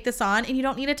need to take this on, and you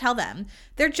don't need to tell them.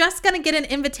 They're just going to get an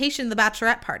invitation to the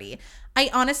bachelorette party.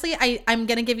 I'm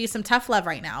going to give you some tough love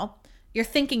right now. You're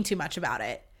thinking too much about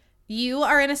it. you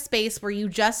are in a space where you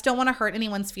just don't want to hurt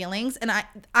anyone's feelings. And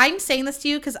I'm saying this to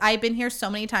you because I've been here so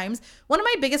many times. One of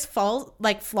my biggest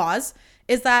flaws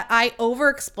is that I over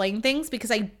explain things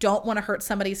because I don't want to hurt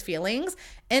somebody's feelings.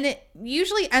 And it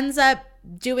usually ends up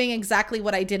doing exactly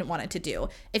what I didn't want it to do.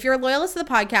 If you're a loyalist to the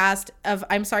podcast of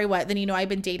I'm Sorry What, then you know I've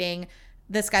been dating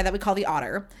this guy that we call the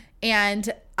Otter.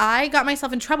 And I got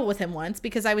myself in trouble with him once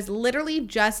because I was literally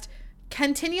just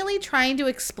continually trying to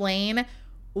explain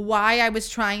why I was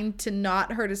trying to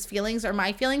not hurt his feelings or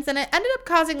my feelings. And it ended up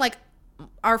causing like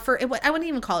I wouldn't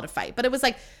even call it a fight, but it was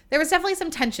like, there was definitely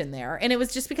some tension there. And it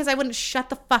was just because I wouldn't shut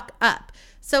the fuck up.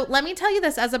 So let me tell you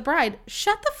this as a bride,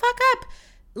 shut the fuck up.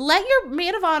 Let your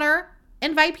maid of honor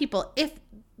invite people. If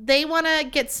they want to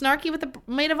get snarky with the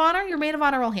maid of honor, your maid of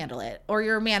honor will handle it, or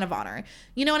your man of honor.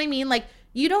 You know what I mean? Like,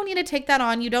 you don't need to take that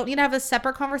on. You don't need to have a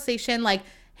separate conversation like,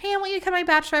 hey, I want you to come to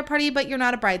my bachelorette party, but you're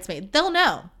not a bridesmaid. They'll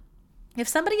know. If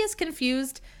somebody is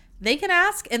confused, they can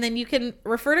ask, and then you can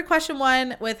refer to question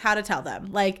 1 with how to tell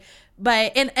them. Like,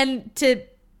 but, and to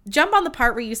jump on the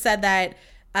part where you said that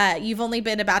you've only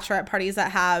been to bachelorette parties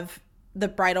that have the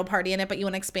bridal party in it, but you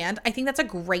want to expand. I think that's a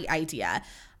great idea.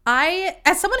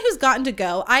 As someone who's gotten to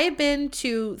go, I have been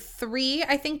to 3,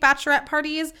 I think, bachelorette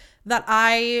parties that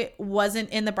I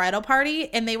wasn't in the bridal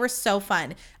party, and they were so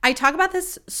fun. I talk about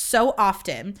this so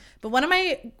often, but one of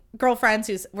my girlfriends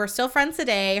we're still friends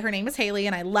today, her name is Haley,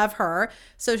 and I love her.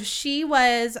 So she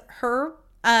was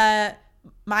my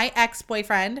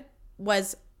ex-boyfriend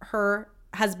was her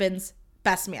husband's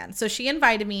best man. So she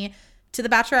invited me to the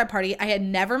bachelorette party. I had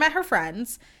never met her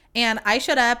friends, and I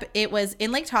showed up. It was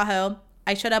in Lake Tahoe.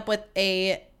 I showed up with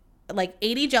 80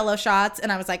 Jello shots,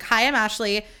 and I was like, hi, I'm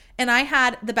Ashley. And I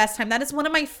had the best time. That is one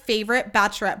of my favorite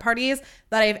bachelorette parties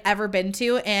that I've ever been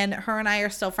to. And her and I are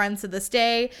still friends to this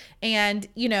day. And,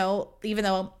 you know, even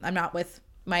though I'm not with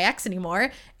my ex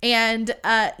anymore. And,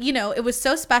 you know, it was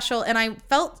so special. And I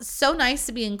felt so nice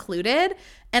to be included.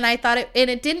 And I thought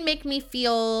it didn't make me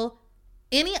feel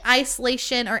any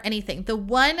isolation or anything. The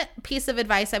one piece of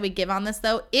advice I would give on this,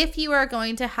 though, if you are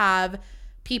going to have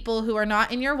people who are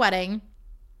not in your wedding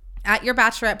at your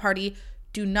bachelorette party,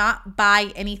 do not buy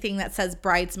anything that says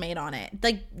bridesmaid on it.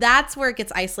 Like, that's where it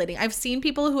gets isolating. I've seen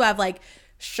people who have like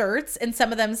shirts, and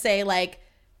some of them say like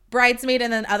bridesmaid,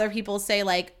 and then other people say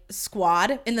like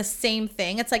squad in the same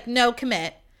thing. It's like, no,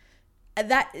 commit.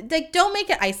 That, like, don't make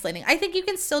it isolating. I think you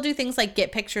can still do things like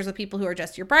get pictures of people who are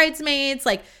just your bridesmaids,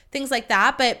 like things like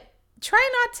that, but try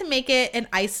not to make it an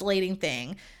isolating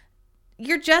thing.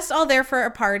 You're just all there for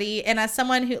a party. And as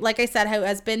someone who, like I said, who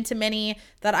has been to many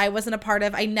that I wasn't a part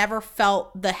of, I never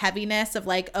felt the heaviness of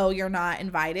like, oh, you're not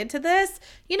invited to this.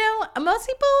 You know, most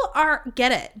people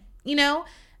get it. You know,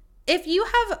 if you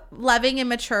have loving and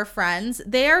mature friends,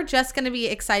 they are just going to be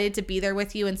excited to be there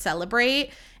with you and celebrate.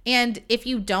 And if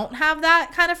you don't have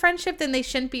that kind of friendship, then they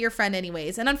shouldn't be your friend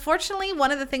anyways. And unfortunately,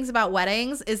 one of the things about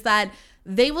weddings is that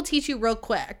they will teach you real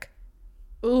quick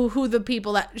who the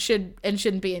people that should and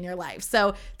shouldn't be in your life.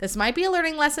 So this might be a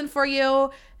learning lesson for you.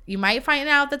 You might find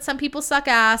out that some people suck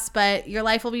ass, but your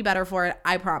life will be better for it,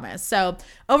 I promise. So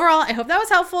overall, I hope that was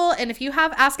helpful. And if you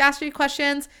have Ask Ashley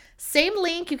questions, same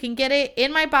link. You can get it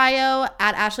in my bio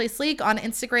at Ashley Sleek on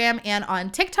Instagram and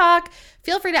on TikTok.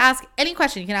 Feel free to ask any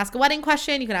question. You can ask a wedding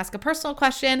question. You can ask a personal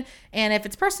question. And if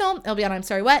it's personal, it'll be on I'm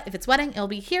Sorry What. If it's wedding, it'll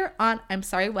be here on I'm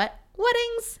Sorry What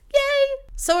Weddings. Yay!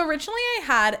 So originally I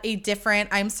had a different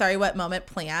I'm Sorry What moment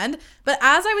planned, but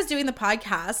as I was doing the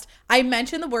podcast, I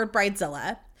mentioned the word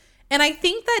bridezilla. And I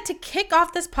think that to kick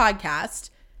off this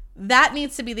podcast, that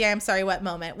needs to be the I'm Sorry What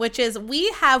moment, which is we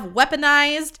have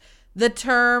weaponized the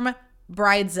term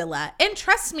bridezilla. And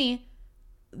trust me,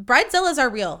 bridezillas are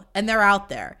real and they're out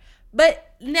there.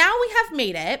 But now we have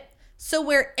made it so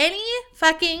where any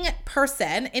fucking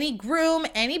person, any groom,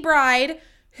 any bride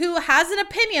who has an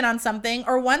opinion on something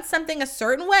or wants something a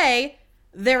certain way,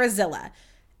 they're a Zilla.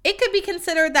 It could be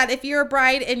considered that if you're a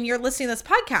bride and you're listening to this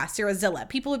podcast, you're a Zilla.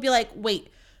 People would be like, wait,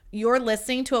 you're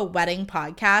listening to a wedding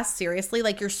podcast? Seriously?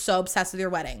 Like, you're so obsessed with your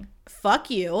wedding. Fuck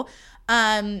you.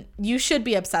 You should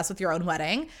be obsessed with your own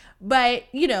wedding. But,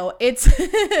 you know, it's,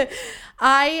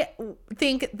 I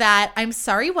think that I'm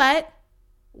Sorry What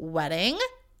wedding,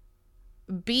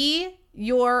 be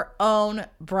your own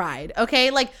bride. Okay?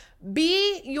 Like,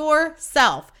 be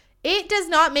yourself. It does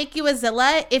not make you a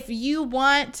Zilla if you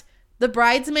want the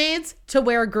bridesmaids to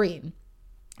wear green.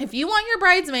 If you want your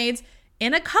bridesmaids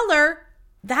in a color,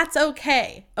 that's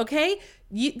okay. Okay?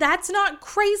 That's not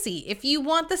crazy. If you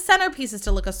want the centerpieces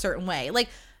to look a certain way, like,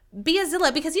 be a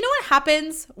Zilla. Because you know what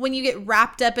happens when you get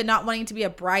wrapped up in not wanting to be a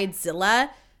bridezilla?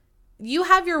 You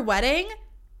have your wedding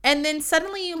And then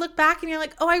suddenly you look back and you're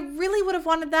like, oh, I really would have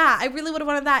wanted that. I really would have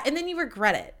wanted that. And then you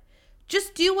regret it.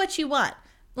 Just do what you want.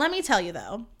 Let me tell you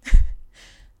though,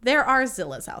 there are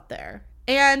Zillas out there.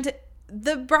 And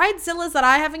the bridezillas that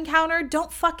I have encountered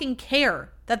don't fucking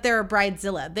care that they're a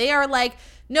bridezilla. They are like,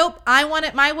 nope, I want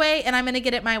it my way and I'm going to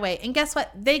get it my way. And guess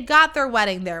what? They got their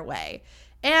wedding their way.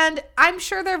 And I'm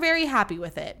sure they're very happy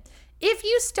with it. If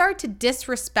you start to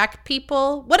disrespect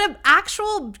people, what an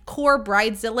actual core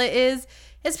bridezilla is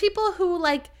people who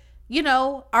like, you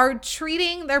know, are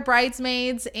treating their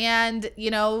bridesmaids and,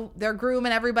 you know, their groom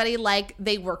and everybody like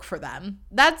they work for them.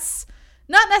 That's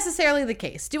not necessarily the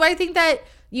case. Do I think that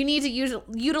you need to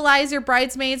utilize your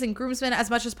bridesmaids and groomsmen as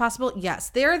much as possible? Yes.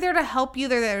 They're there to help you.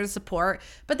 They're there to support,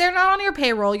 but they're not on your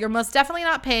payroll. You're most definitely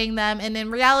not paying them. And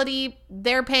in reality,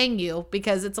 they're paying you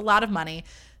because it's a lot of money.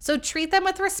 So treat them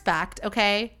with respect,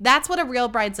 okay? That's what a real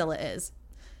bridezilla is.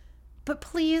 But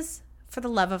please, for the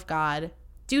love of God,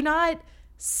 do not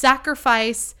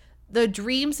sacrifice the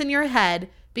dreams in your head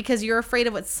because you're afraid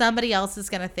of what somebody else is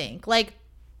going to think. Like,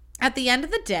 at the end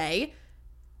of the day,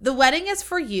 the wedding is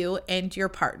for you and your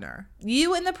partner,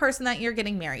 you and the person that you're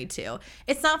getting married to.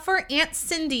 It's not for Aunt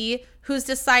Cindy who's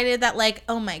decided that like,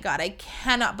 oh my God, I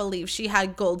cannot believe she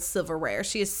had gold silverware.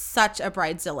 She is such a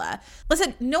bridezilla.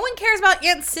 Listen, no one cares about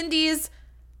Aunt Cindy's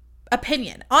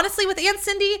opinion. Honestly, with Aunt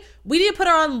Cindy, we need to put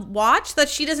her on watch that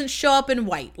she doesn't show up in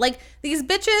white. Like these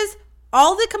bitches,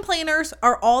 all the complainers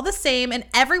are all the same and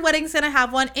every wedding's going to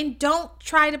have one, and don't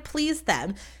try to please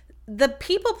them. The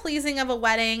people pleasing of a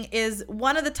wedding is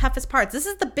one of the toughest parts. This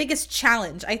is the biggest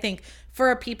challenge, I think,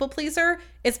 for a people pleaser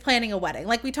is planning a wedding.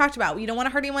 Like we talked about, you don't want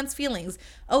to hurt anyone's feelings.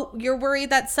 Oh, you're worried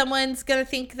that someone's going to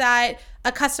think that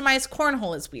a customized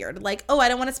cornhole is weird. Like, oh, I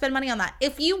don't want to spend money on that.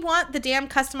 If you want the damn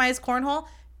customized cornhole,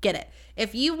 get it.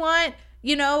 If you want,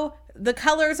 you know, the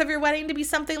colors of your wedding to be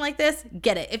something like this,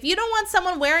 get it. If you don't want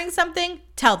someone wearing something,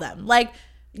 tell them. Like,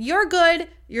 you're good.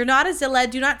 You're not a Zilla.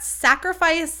 Do not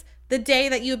sacrifice the day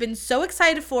that you've been so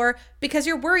excited for because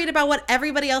you're worried about what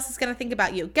everybody else is going to think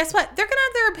about you. Guess what? They're going to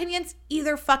have their opinions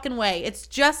either fucking way. It's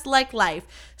just like life.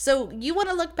 So you want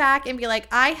to look back and be like,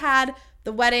 I had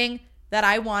the wedding that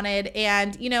I wanted.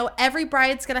 And, you know, every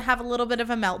bride's going to have a little bit of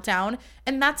a meltdown.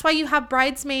 And that's why you have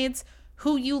bridesmaids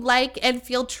who you like and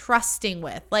feel trusting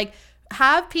with. Like,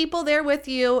 have people there with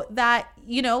you that,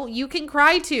 you know, you can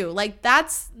cry to. Like,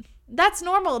 that's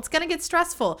normal. It's going to get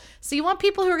stressful. So you want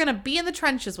people who are going to be in the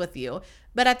trenches with you.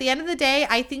 But at the end of the day,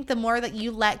 I think the more that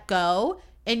you let go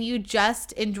and you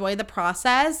just enjoy the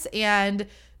process and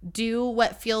do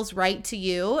what feels right to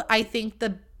you, I think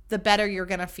the better you're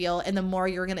going to feel and the more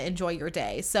you're going to enjoy your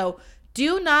day. So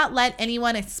do not let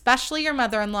anyone, especially your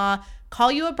mother-in-law,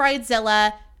 call you a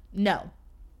bridezilla. No.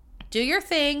 Do your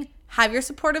thing. Have your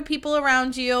supportive people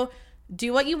around you.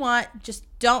 Do what you want. Just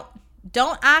don't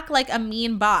act like a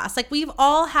mean boss. Like, we've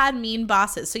all had mean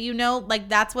bosses. So, you know, like,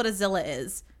 that's what a Zilla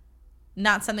is.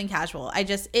 Not something casual.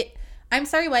 I'm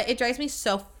sorry, what? It drives me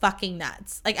so fucking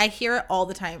nuts. Like, I hear it all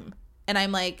the time. And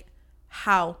I'm like,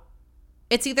 how?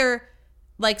 It's either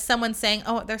like someone saying,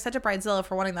 oh, they're such a bridezilla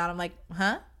for wanting that. I'm like,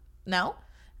 huh? No.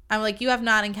 I'm like, you have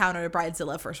not encountered a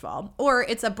bridezilla, first of all. Or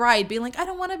it's a bride being like, I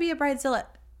don't want to be a bridezilla.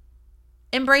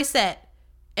 Embrace it.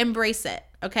 Embrace it.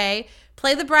 Okay?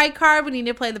 Play the bride card when you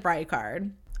need to play the bride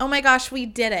card. Oh my gosh, we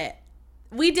did it.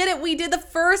 We did it. We did the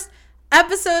first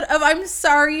episode of I'm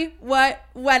Sorry What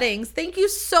Weddings. Thank you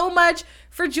so much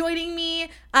for joining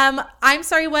me. I'm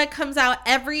Sorry What comes out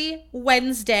every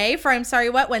Wednesday for I'm Sorry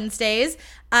What Wednesdays.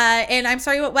 And I'm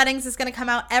Sorry What Weddings is going to come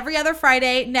out every other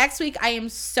Friday. Next week, I am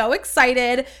so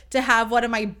excited to have one of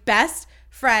my best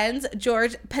friends,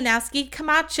 George Panaski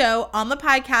Camacho, on the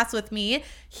podcast with me.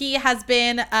 He has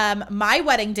been my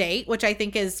wedding date, which I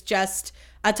think is just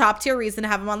a top tier reason to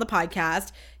have him on the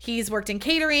podcast. He's worked in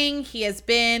catering. He has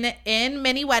been in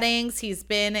many weddings. He's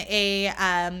been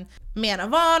a man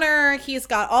of honor. He's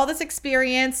got all this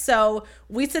experience. So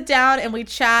we sit down and we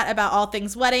chat about all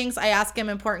things weddings. I ask him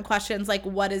important questions like,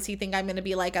 what does he think I'm going to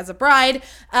be like as a bride?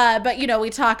 But, you know,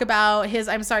 we talk about his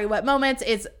I'm Sorry What moments.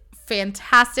 It's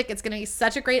fantastic. It's going to be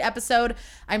such a great episode.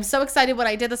 I'm so excited when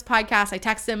I did this podcast. I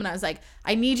texted him and I was like,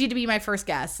 I need you to be my first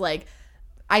guest. Like,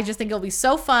 I just think it'll be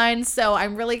so fun. So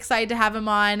I'm really excited to have him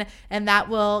on, and that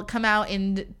will come out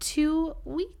in 2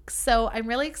 weeks. So I'm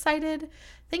really excited.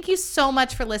 Thank you so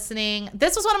much for listening.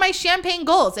 This was one of my champagne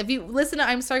goals. If you listen to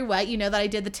I'm Sorry What, you know that I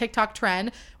did the TikTok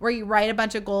trend where you write a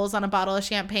bunch of goals on a bottle of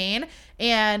champagne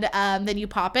and then you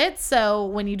pop it. So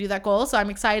when you do that goal, so I'm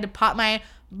excited to pop my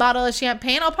bottle of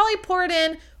champagne. I'll probably pour it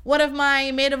in one of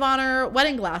my maid of honor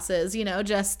wedding glasses, you know,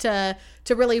 just to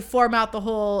really form out the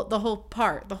whole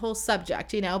part, the whole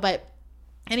subject, you know. But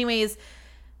anyways,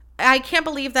 I can't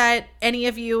believe that any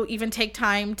of you even take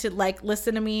time to like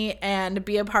listen to me and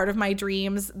be a part of my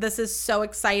dreams. This is so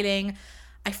exciting.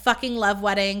 I fucking love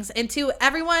weddings. And to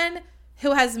everyone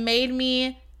who has made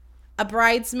me a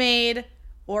bridesmaid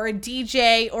or a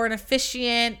DJ or an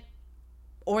officiant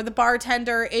or the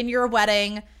bartender in your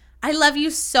wedding, I love you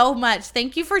so much.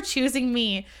 Thank you for choosing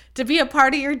me to be a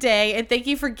part of your day. And thank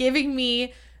you for giving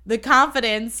me the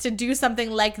confidence to do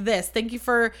something like this. Thank you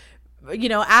for,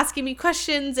 asking me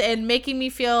questions and making me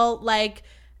feel like,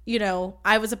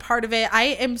 I was a part of it. I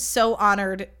am so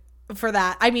honored for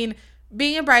that. I mean,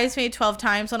 being a bridesmaid 12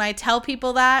 times, when I tell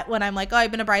people that, when I'm like, oh,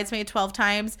 I've been a bridesmaid 12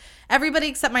 times, everybody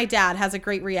except my dad has a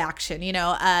great reaction.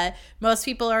 Most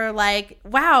people are like,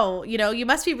 wow, you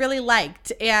must be really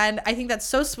liked. And I think that's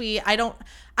so sweet. I don't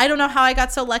know how I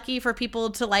got so lucky for people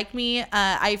to like me.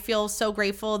 I feel so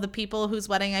grateful. The people whose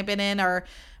wedding I've been in are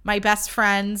my best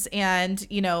friends, and,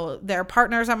 their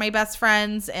partners are my best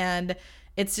friends. And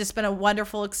it's just been a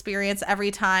wonderful experience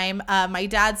every time. My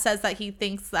dad says that he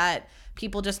thinks that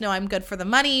people just know I'm good for the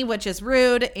money, which is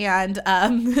rude. And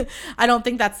I don't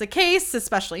think that's the case,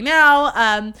 especially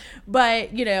now. But,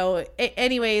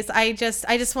 anyways, I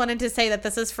just wanted to say that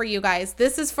this is for you guys.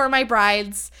 This is for my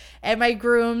brides and my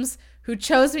grooms who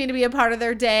chose me to be a part of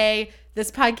their day. This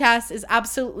podcast is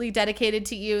absolutely dedicated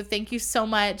to you. Thank you so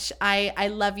much. I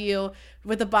love you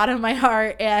with the bottom of my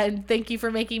heart. And thank you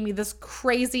for making me this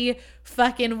crazy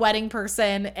fucking wedding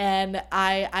person. And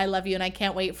I love you, and I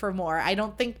can't wait for more. I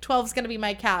don't think 12 is going to be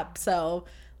my cap. So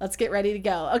let's get ready to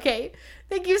go. Okay.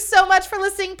 Thank you so much for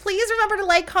listening. Please remember to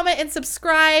like, comment, and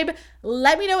subscribe.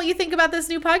 Let me know what you think about this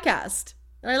new podcast.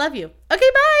 And I love you. Okay,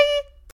 bye.